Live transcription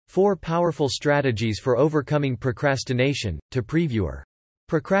4 powerful strategies for overcoming procrastination. To previewer.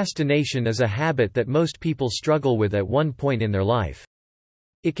 Procrastination is a habit that most people struggle with at one point in their life.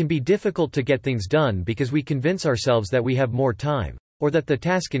 It can be difficult to get things done because we convince ourselves that we have more time, or that the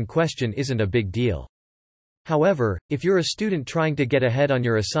task in question isn't a big deal. However, if you're a student trying to get ahead on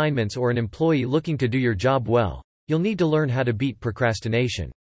your assignments or an employee looking to do your job well, you'll need to learn how to beat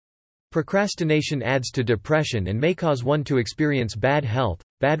procrastination. Procrastination adds to depression and may cause one to experience bad health,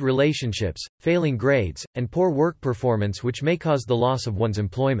 bad relationships, failing grades, and poor work performance, which may cause the loss of one's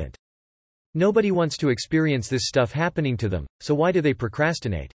employment. Nobody wants to experience this stuff happening to them, so why do they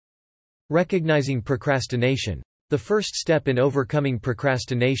procrastinate? Recognizing procrastination. The first step in overcoming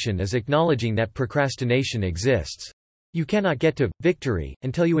procrastination is acknowledging that procrastination exists. You cannot get to victory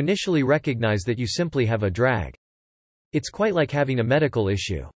until you initially recognize that you simply have a drag. It's quite like having a medical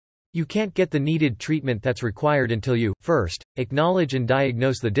issue. You can't get the needed treatment that's required until you, first, acknowledge and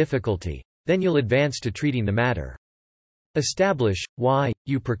diagnose the difficulty, then you'll advance to treating the matter. Establish why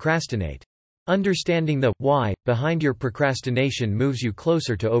you procrastinate. Understanding the why behind your procrastination moves you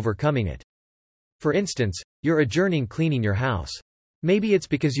closer to overcoming it. For instance, you're adjourning cleaning your house. Maybe it's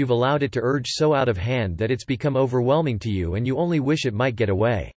because you've allowed it to urge so out of hand that it's become overwhelming to you and you only wish it might get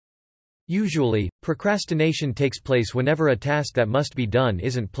away. Usually, procrastination takes place whenever a task that must be done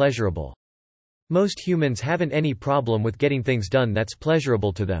isn't pleasurable. Most humans haven't any problem with getting things done that's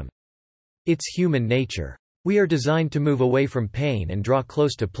pleasurable to them. It's human nature. We are designed to move away from pain and draw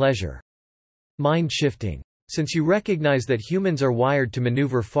close to pleasure. Mind shifting. Since you recognize that humans are wired to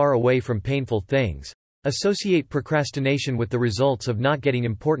maneuver far away from painful things, associate procrastination with the results of not getting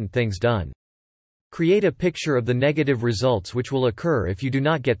important things done. Create a picture of the negative results which will occur if you do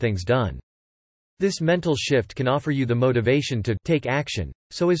not get things done. This mental shift can offer you the motivation to take action,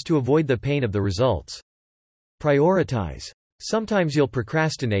 so as to avoid the pain of the results. Prioritize. Sometimes you'll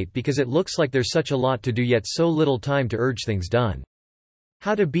procrastinate because it looks like there's such a lot to do yet so little time to urge things done.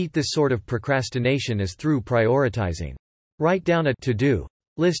 How to beat this sort of procrastination is through prioritizing. Write down a to-do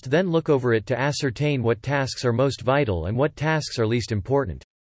list, then look over it to ascertain what tasks are most vital and what tasks are least important.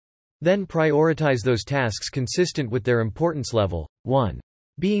 Then prioritize those tasks consistent with their importance level, 1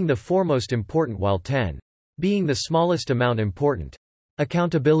 being the foremost important while 10 being the smallest amount important.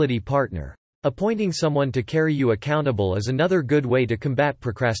 Accountability partner. Appointing someone to carry you accountable is another good way to combat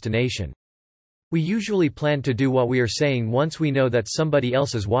procrastination. We usually plan to do what we are saying once we know that somebody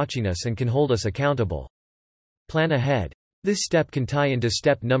else is watching us and can hold us accountable. Plan ahead. This step can tie into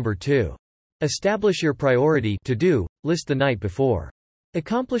step number 2. Establish your priority to-do list the night before.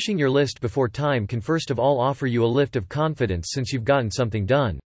 Accomplishing your list before time can first of all offer you a lift of confidence since you've gotten something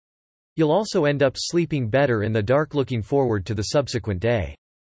done. You'll also end up sleeping better in the dark looking forward to the subsequent day.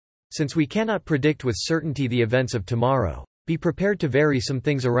 Since we cannot predict with certainty the events of tomorrow, be prepared to vary some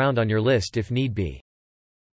things around on your list if need be.